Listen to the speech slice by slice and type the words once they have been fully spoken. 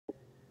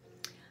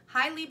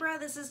Hi Libra,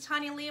 this is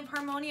Tanya Lee of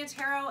Harmonia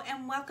Tarot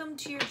and welcome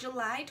to your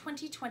July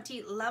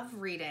 2020 love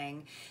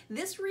reading.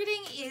 This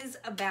reading is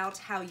about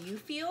how you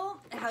feel,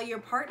 how your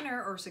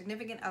partner or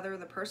significant other,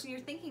 the person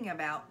you're thinking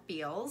about,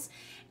 feels,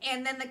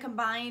 and then the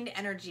combined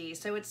energy.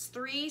 So it's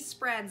 3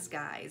 spreads,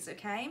 guys,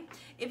 okay?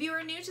 If you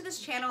are new to this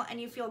channel and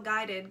you feel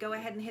guided, go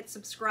ahead and hit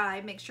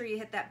subscribe. Make sure you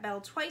hit that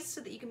bell twice so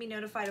that you can be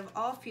notified of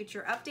all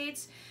future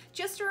updates.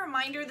 Just a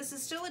reminder, this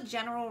is still a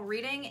general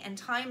reading and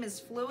time is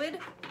fluid.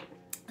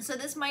 So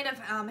this might have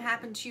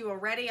happened to you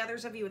already.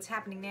 Others of you it's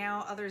happening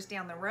now, others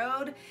down the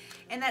road.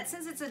 And that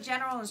since it's a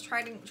general and is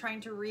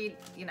trying to read,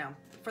 you know,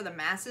 for the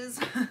masses,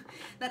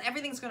 that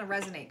everything's going to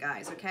resonate,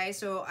 guys, okay?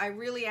 So I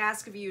really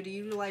ask of you to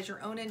utilize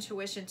your own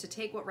intuition to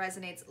take what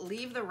resonates,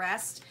 leave the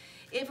rest.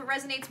 If it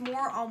resonates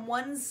more on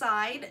one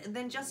side,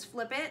 then just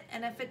flip it.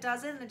 And if it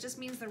doesn't, it just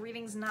means the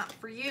reading's not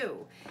for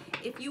you.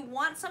 If you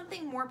want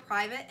something more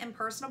private and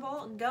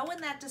personable, go in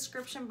that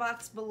description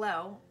box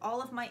below. All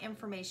of my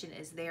information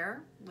is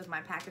there with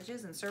my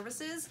packages and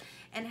services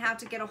and how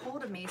to get a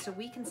hold of me so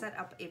we can set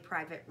up a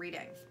private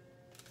reading.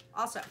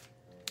 Also,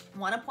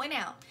 want to point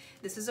out,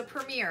 this is a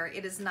premiere.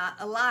 It is not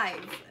a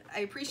live.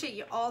 I appreciate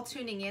you all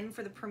tuning in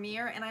for the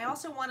premiere. And I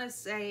also want to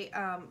say,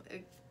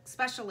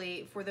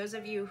 especially for those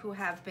of you who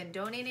have been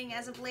donating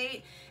as of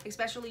late,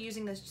 especially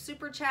using the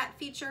super chat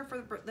feature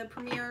for the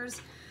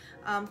premieres.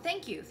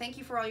 Thank you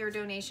for all your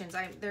donations.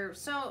 They're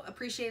so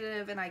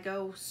appreciative, and they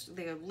go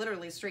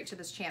literally straight to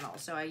this channel.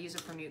 So I use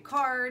it for new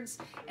cards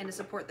and to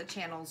support the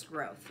channel's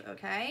growth,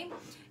 okay?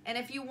 And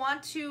if you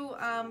want to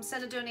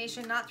send a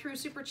donation not through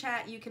super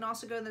chat, you can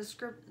also go to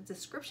the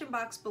description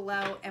box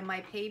below, and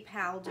my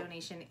PayPal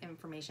donation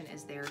information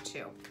is there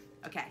too.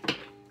 Okay,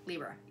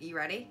 Libra, you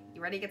ready?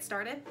 You ready to get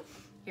started?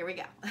 Here we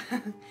go.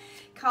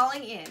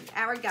 Calling in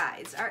our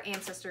guides, our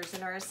ancestors,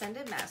 and our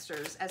ascended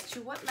masters as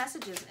to what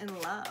messages in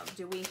love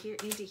do we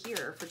need to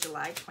hear for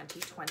July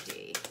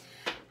 2020.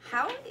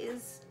 How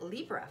is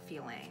Libra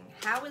feeling?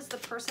 How is the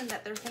person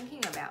that they're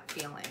thinking about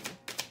feeling?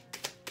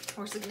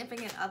 Or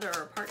significant other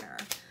or partner?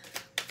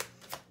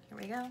 Here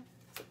we go.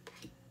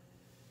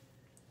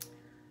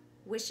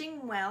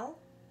 Wishing well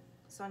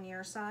is on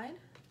your side.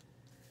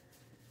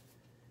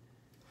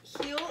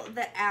 Heal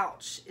the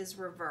ouch is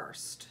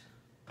reversed.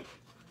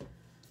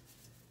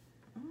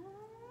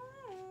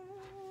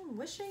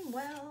 Wishing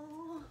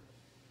well,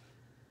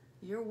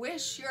 your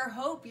wish, your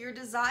hope, your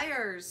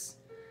desires.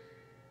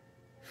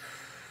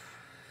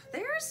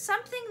 There's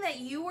something that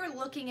you are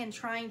looking and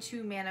trying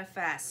to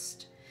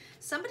manifest.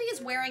 Somebody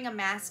is wearing a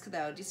mask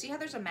though. Do you see how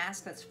there's a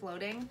mask that's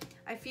floating?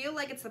 I feel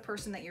like it's the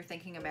person that you're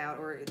thinking about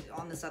or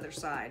on this other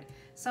side.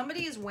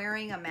 Somebody is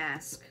wearing a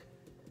mask.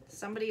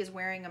 Somebody is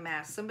wearing a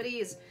mask. Somebody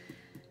is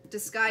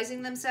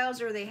disguising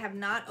themselves or they have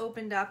not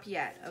opened up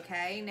yet,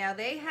 okay? Now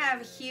they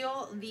have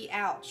heal the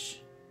ouch.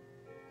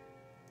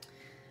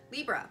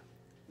 Libra,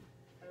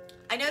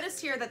 I noticed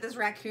here that this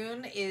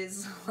raccoon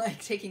is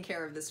like taking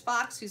care of this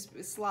fox who's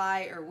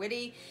sly or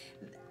witty.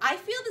 I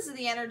feel this is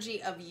the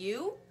energy of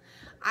you.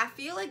 I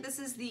feel like this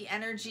is the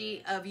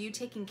energy of you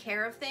taking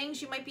care of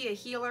things. You might be a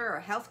healer or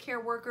a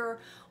healthcare worker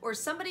or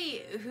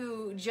somebody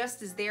who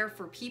just is there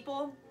for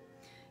people.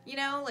 You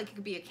know, like it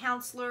could be a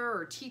counselor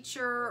or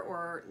teacher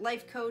or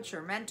life coach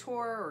or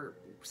mentor or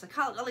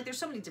psychologist. Like there's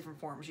so many different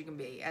forms you can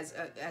be as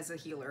a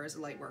healer, as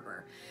a light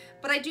worker.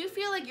 But I do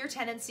feel like your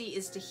tendency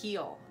is to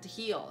heal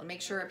and make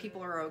sure that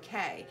people are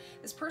okay.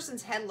 This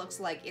person's head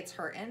looks like it's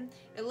hurting.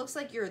 It looks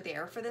like you're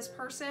there for this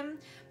person.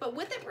 But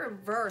with it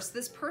reversed,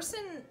 this person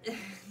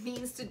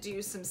needs to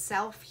do some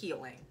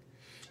self-healing.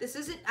 This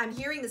isn't, I'm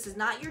hearing this is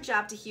not your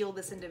job to heal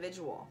this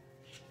individual.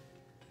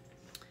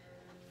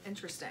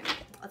 Interesting.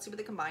 Let's see what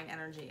the combined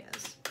energy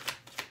is.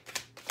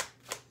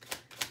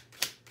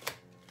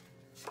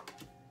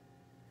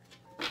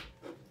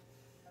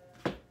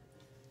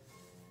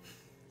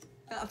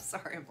 I'm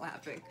sorry, I'm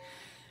laughing.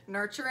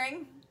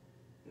 Nurturing.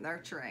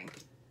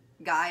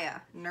 Gaia,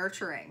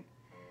 nurturing.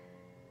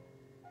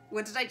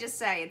 What did I just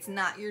say? It's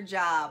not your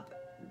job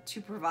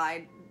to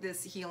provide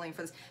this healing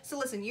for this. So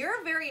listen,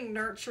 you're a very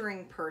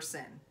nurturing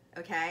person.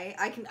 Okay,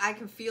 I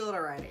can feel it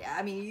already.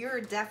 I mean, you're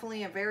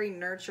definitely a very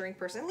nurturing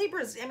person.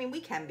 Libras, I mean,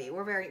 we can be.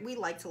 We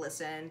like to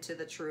listen to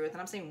the truth.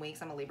 And I'm saying we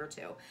because I'm a Libra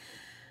too.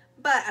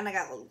 And I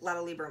got a lot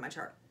of Libra in my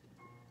chart.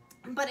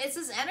 But it's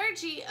this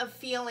energy of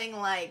feeling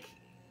like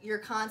you're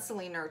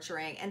constantly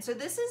nurturing. And so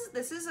this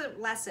is a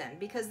lesson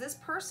because this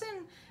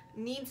person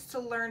needs to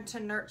learn to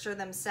nurture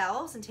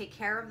themselves and take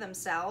care of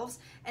themselves.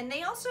 And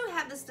they also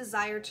have this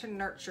desire to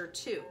nurture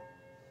too.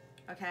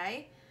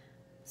 Okay?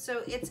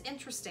 So it's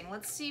interesting.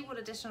 Let's see what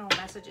additional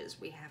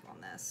messages we have on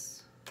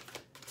this.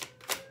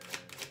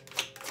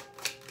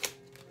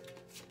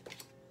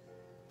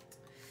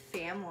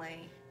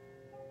 Family.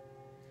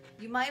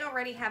 You might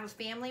already have a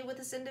family with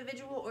this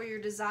individual, or your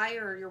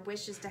desire or your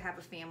wish is to have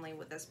a family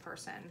with this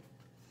person.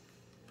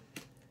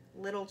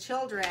 Little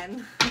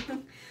children.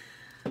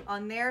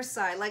 on their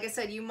side. Like I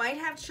said, you might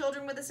have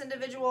children with this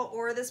individual,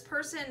 or this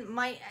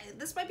might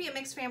be a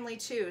mixed family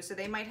too. So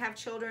they might have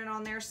children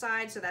on their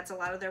side, so that's a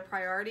lot of their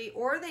priority.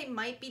 Or they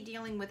might be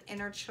dealing with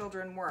inner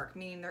children work,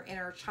 meaning their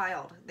inner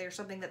child. There's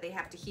something that they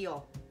have to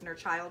heal, inner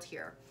child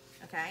here,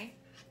 okay?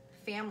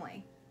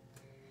 Family,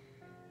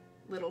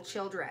 little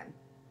children.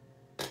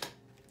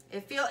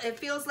 It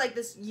feels like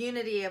this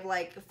unity of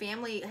like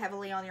family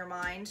heavily on your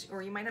mind,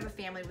 or you might have a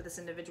family with this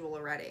individual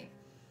already,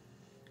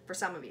 for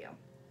some of you.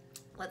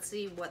 Let's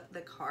see what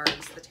the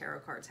tarot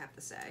cards have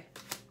to say.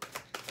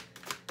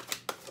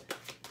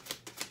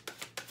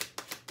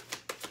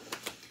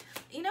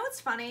 You know, it's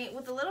funny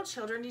with the little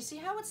children, do you see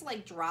how it's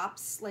like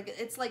drops? Like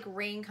it's like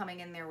rain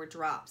coming in there with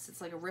drops.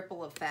 It's like a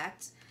ripple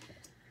effect.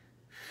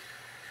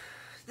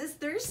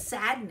 There's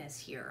sadness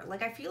here.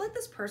 Like I feel like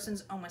this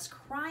person's almost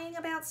crying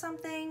about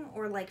something,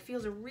 or like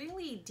feels a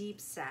really deep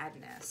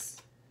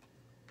sadness.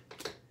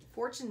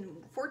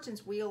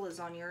 Fortune's wheel is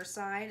on your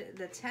side.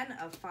 The 10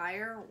 of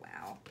fire,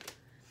 wow.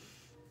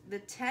 The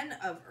 10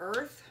 of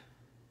earth,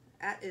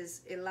 that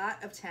is a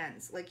lot of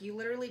 10s. Like you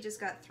literally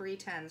just got 3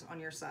 10s on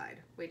your side.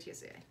 Wait till you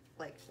see.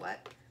 Like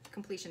what?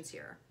 Completion's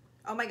here.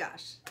 Oh my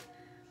gosh.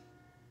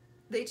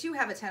 They too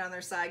have a 10 on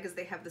their side because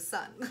they have the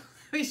sun. Let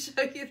me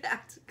show you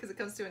that because it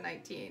comes to a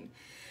 19.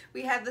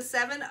 We have the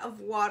 7 of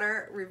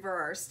water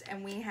reversed,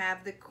 and we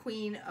have the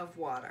Queen of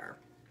water.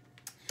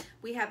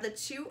 We have the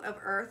 2 of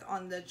earth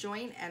on the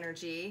joint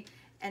energy,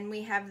 and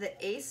we have the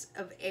Ace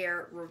of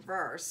air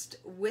reversed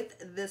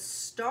with the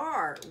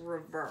star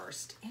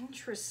reversed.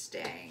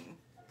 Interesting.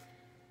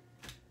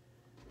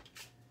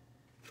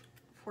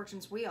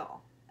 Fortune's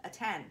wheel, a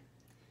 10.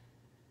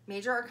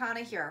 Major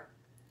arcana here.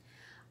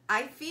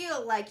 I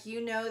feel like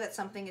you know that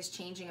something is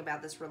changing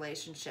about this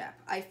relationship.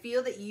 I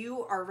feel that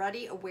you are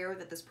already aware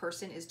that this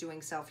person is doing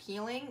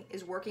self-healing,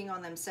 is working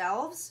on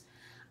themselves.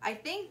 I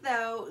think,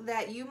 though,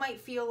 that you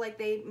might feel like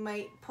they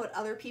might put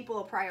other people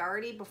a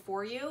priority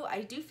before you.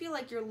 I do feel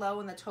like you're low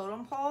in the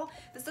totem pole.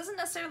 This doesn't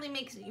necessarily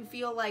make you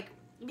feel like,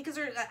 because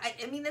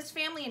I mean, there's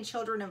family and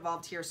children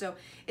involved here. So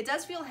it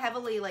does feel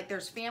heavily like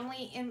there's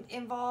family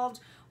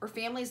involved, or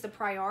family is the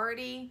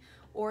priority.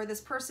 Or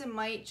this person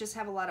might just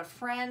have a lot of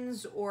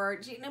friends, or,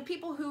 you know,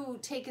 people who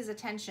take his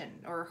attention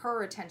or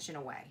her attention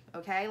away,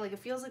 okay? Like, it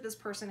feels like this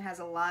person has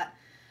a lot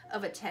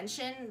of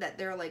attention that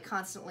they're, like,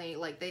 constantly,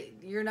 like,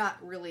 you're not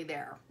really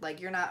there. Like,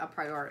 you're not a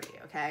priority,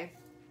 okay?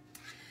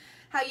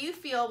 How you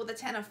feel with the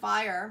 10 of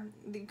fire,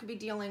 you could be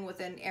dealing with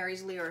an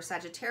Aries, Leo, or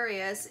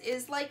Sagittarius,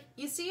 is like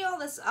you see all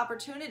this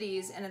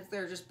opportunities and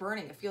they're just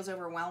burning. It feels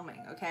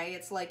overwhelming, okay?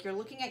 It's like you're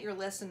looking at your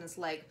list and it's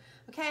like,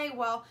 okay,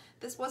 well,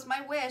 this was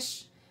my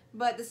wish,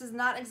 but this is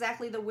not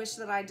exactly the wish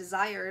that I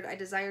desired. I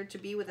desired to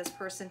be with this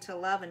person, to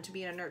love, and to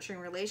be in a nurturing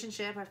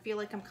relationship. I feel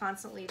like I'm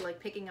constantly like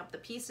picking up the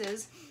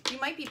pieces. You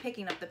might be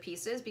picking up the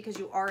pieces because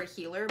you are a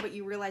healer, but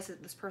you realize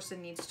that this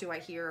person needs to, I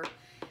hear,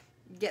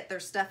 get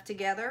their stuff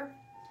together.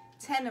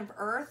 10 of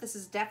earth, this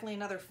is definitely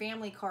another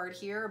family card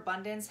here.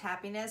 Abundance,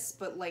 happiness,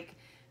 but like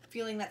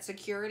feeling that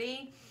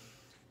security.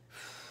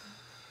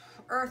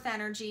 Earth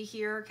energy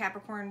here,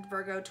 Capricorn,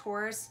 Virgo,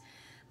 Taurus.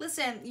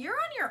 Listen, you're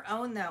on your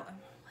own though.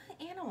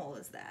 Animal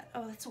is that?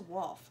 Oh, that's a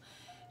wolf.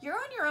 You're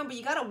on your own, but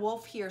you got a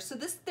wolf here. So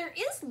there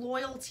is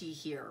loyalty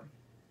here.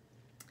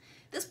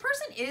 This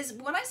person is,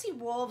 when I see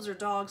wolves or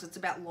dogs, it's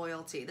about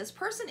loyalty. This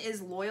person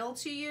is loyal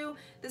to you.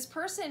 This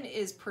person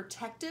is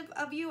protective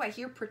of you. I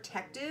hear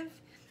protective.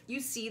 You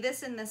see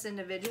this in this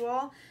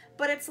individual,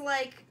 but it's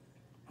like,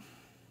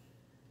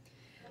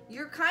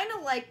 you're kind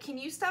of like, can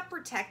you stop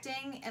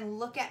protecting and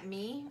look at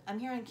me? I'm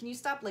hearing, can you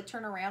stop, like,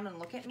 turn around and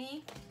look at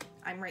me?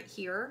 I'm right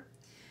here.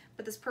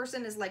 But this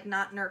person is like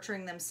not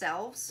nurturing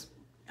themselves,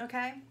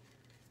 okay?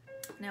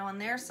 Now on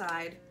their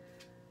side,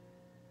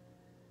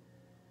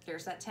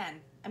 there's that 10.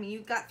 I mean,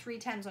 you've got 3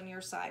 10s on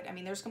your side. I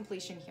mean, there's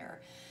completion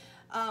here.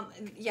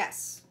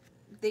 Yes,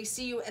 they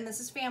see you, and this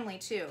is family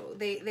too.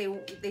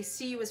 They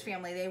see you as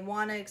family. They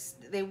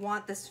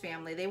want this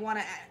family. They want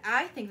to,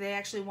 I think they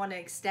actually want to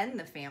extend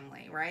the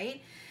family,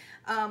 right?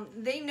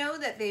 They know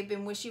that they've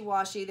been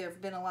wishy-washy. There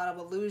have been a lot of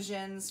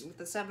illusions. With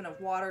the 7 of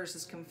waters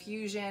is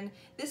confusion.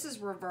 This is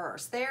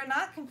reverse. They are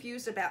not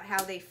confused about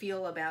how they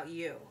feel about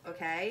you,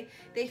 okay?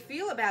 They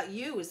feel about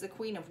you as the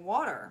Queen of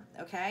water,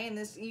 okay? And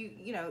this,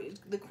 you know,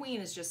 the Queen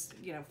is just,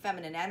 you know,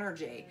 feminine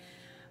energy.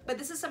 But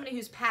this is somebody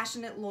who's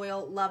passionate,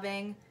 loyal,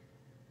 loving,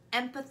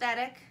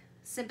 empathetic,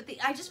 sympathy.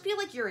 I just feel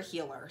like you're a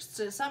healer.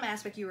 So to some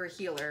aspect, you're a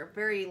healer.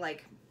 Very,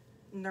 like,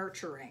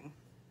 nurturing,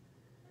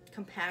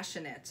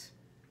 compassionate.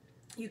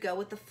 You go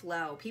with the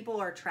flow. People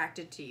are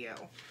attracted to you.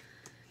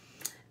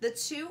 The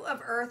 2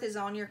 of earth is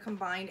on your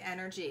combined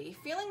energy.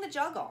 Feeling the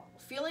juggle.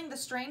 Feeling the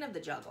strain of the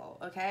juggle,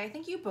 okay? I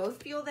think you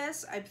both feel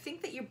this. I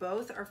think that you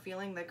both are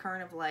feeling the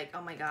current of like,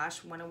 oh my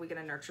gosh, when are we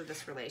going to nurture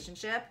this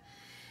relationship?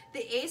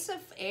 The Ace of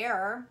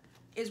air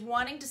is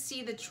wanting to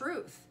see the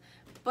truth.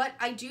 But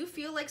I do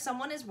feel like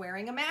someone is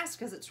wearing a mask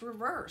because it's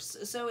reverse.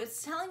 So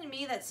it's telling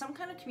me that some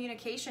kind of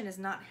communication is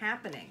not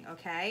happening,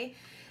 okay?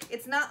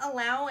 It's not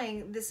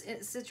allowing this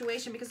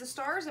situation, because the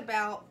star is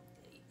about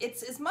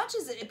it's as much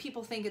as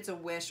people think it's a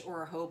wish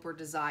or a hope or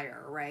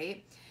desire,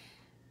 right?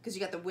 Because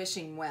you got the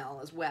wishing well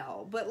as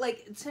well. But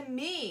like, to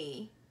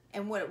me,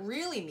 and what it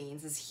really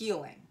means is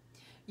healing.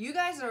 You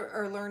guys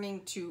are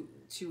learning to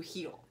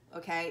heal,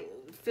 okay?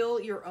 Fill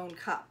your own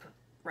cup,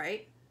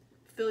 right?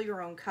 Fill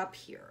your own cup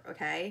here,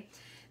 okay?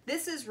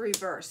 This is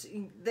reverse.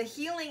 The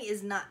healing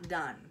is not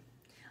done.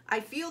 I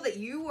feel that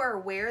you are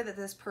aware that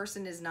this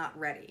person is not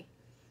ready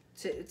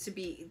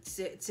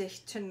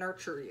to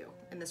nurture you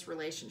in this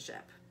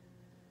relationship.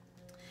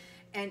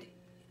 And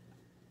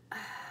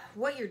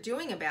what you're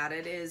doing about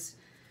it is,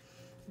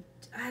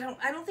 I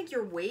don't think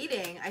you're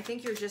waiting. I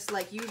think you're just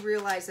like, you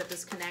realize that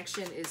this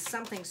connection is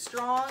something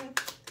strong,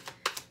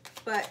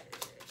 but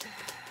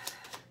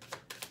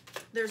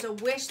there's a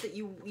wish that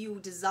you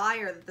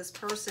desire that this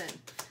person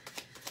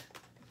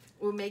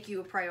will make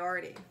you a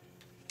priority.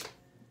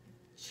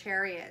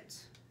 Chariot,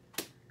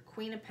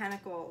 Queen of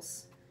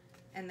Pentacles,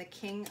 and the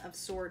King of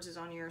Swords is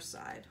on your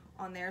side.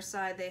 On their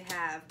side, they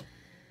have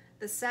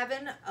the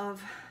Seven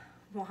of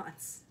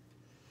Wands,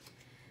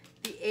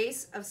 the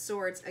Ace of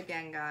Swords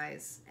again,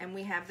 guys, and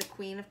we have the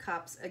Queen of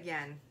Cups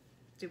again,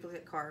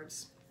 duplicate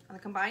cards. On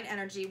the combined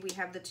energy, we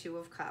have the Two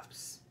of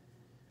Cups.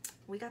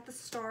 We got the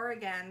Star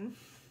again,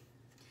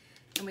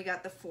 and we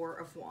got the Four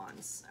of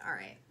Wands. All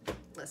right,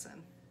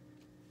 listen.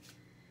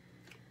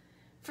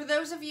 For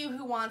those of you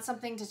who want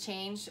something to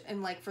change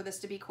and like for this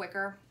to be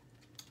quicker,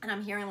 and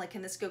I'm hearing like,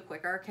 can this go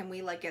quicker? Can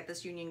we like get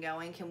this union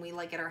going? Can we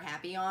like get our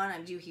happy on?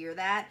 I do hear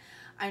that.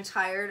 I'm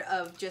tired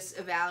of just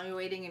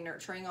evaluating and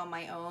nurturing on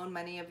my own.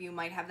 Many of you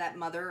might have that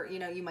mother, you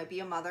know, you might be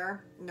a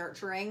mother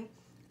nurturing,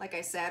 like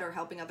I said, or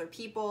helping other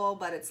people,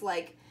 but it's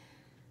like,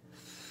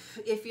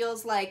 it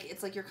feels like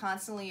it's like you're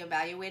constantly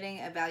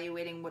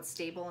evaluating what's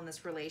stable in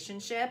this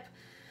relationship.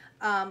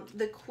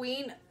 The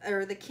Queen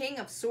or the King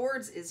of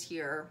Swords is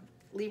here.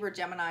 Libra,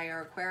 Gemini,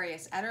 or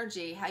Aquarius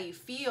energy. How you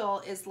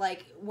feel is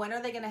like, when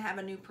are they going to have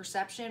a new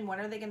perception? When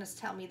are they going to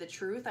tell me the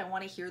truth? I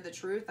want to hear the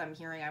truth. I'm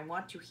hearing, I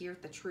want to hear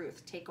the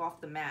truth. Take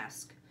off the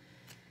mask.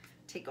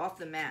 Take off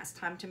the mask.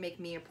 Time to make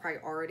me a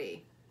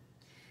priority.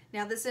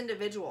 Now this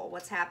individual,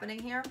 what's happening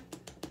here?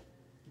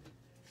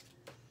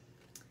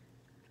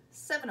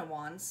 Seven of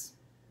Wands,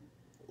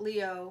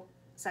 Leo,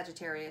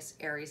 Sagittarius,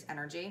 Aries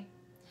energy.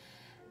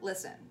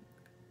 Listen,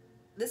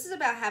 this is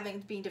about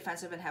being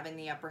defensive and having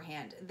the upper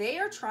hand. They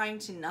are trying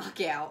to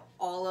knock out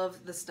all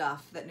of the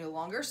stuff that no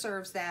longer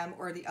serves them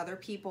or the other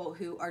people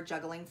who are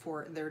juggling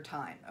for their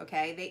time,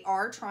 okay? They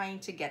are trying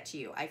to get to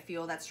you. I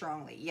feel that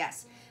strongly.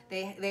 Yes,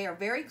 they are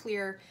very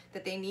clear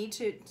that they need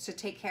to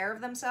take care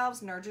of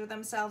themselves, nurture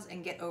themselves,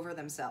 and get over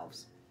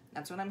themselves.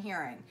 That's what I'm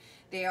hearing.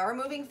 They are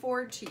moving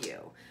forward to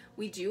you.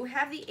 We do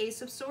have the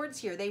Ace of Swords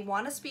here. They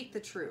want to speak the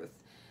truth.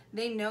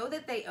 They know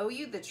that they owe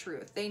you the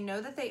truth. They know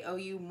that they owe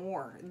you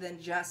more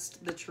than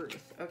just the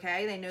truth,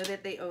 okay? They know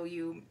that they owe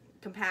you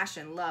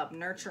compassion, love,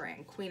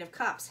 nurturing, Queen of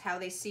Cups, how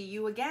they see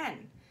you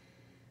again.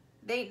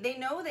 They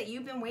know that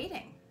you've been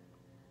waiting.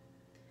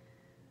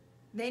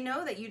 They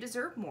know that you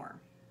deserve more.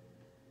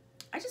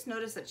 I just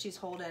noticed that she's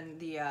holding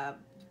the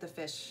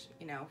fish,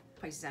 you know,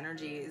 Pisces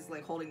energy is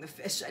like holding the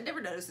fish. I never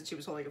noticed that she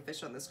was holding a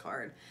fish on this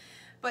card.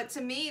 But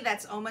to me,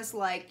 that's almost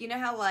like, you know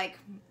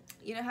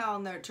how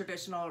in the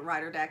traditional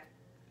rider deck,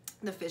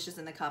 the fish is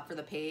in the cup for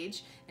the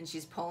page and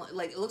she's pulling,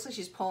 like, it looks like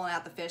she's pulling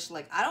out the fish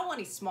like, I don't want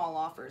any small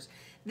offers.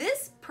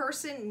 This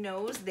person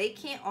knows they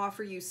can't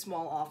offer you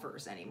small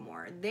offers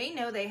anymore. They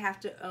know they have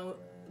to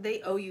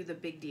they owe you the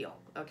big deal,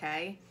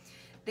 okay?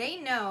 They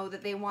know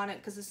that they want it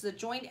because this is a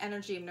joint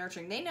energy of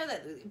nurturing. They know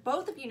that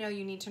both of you know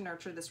you need to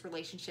nurture this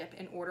relationship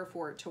in order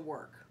for it to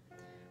work.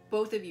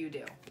 Both of you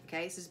do,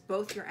 okay? This is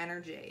both your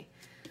energy.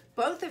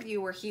 Both of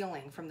you are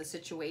healing from the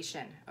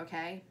situation,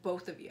 okay?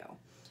 Both of you.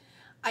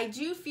 I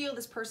do feel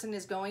this person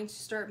is going to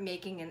start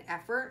making an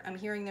effort. I'm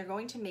hearing they're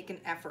going to make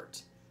an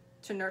effort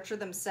to nurture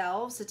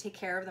themselves, to take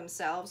care of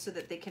themselves so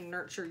that they can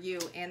nurture you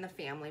and the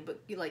family, but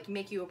like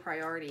make you a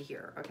priority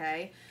here,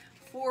 okay?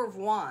 Four of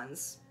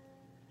Wands,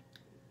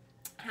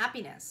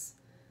 happiness,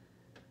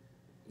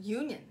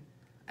 union.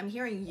 I'm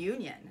hearing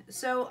union.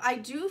 So I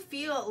do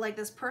feel like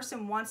this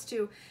person wants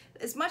to,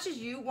 as much as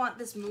you want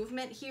this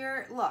movement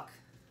here, look,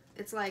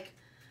 it's like,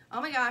 oh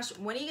my gosh,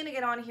 when are you gonna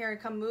get on here and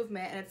come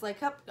movement? And it's like,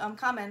 oh, I'm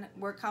coming.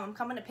 I'm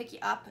coming to pick you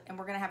up, and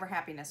we're gonna have our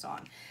happiness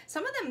on.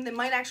 Some of them, they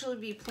might actually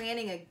be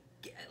planning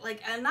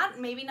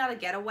maybe not a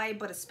getaway,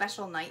 but a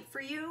special night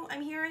for you.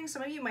 I'm hearing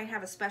some of you might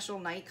have a special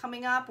night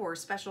coming up, or a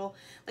special,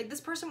 like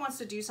this person wants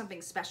to do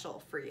something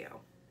special for you.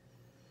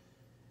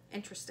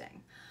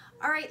 Interesting.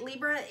 All right,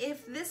 Libra,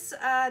 if this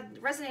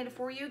resonated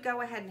for you,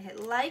 go ahead and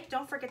hit like.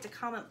 Don't forget to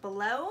comment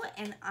below,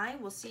 and I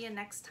will see you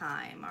next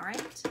time, all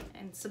right?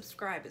 And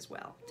subscribe as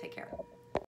well. Take care.